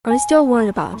Are you still worried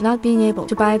about not being able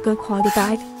to buy a good quality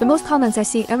bag? The most comments I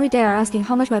see every day are asking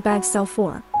how much my bags sell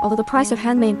for. Although the price of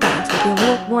handmade bags will be a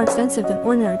little more expensive than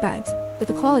ordinary bags, but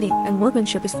the quality and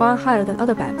workmanship is far higher than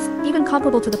other bags, even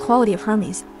comparable to the quality of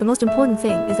Hermes. The most important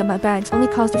thing is that my bags only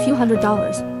cost a few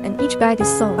 $100s, and each bag is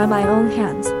sewn by my own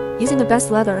hands, using the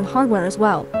best leather and hardware as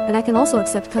well, and I can also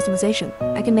accept customization.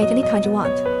 I can make any kind you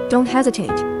want. Don't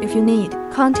hesitate. If you need,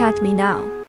 contact me now.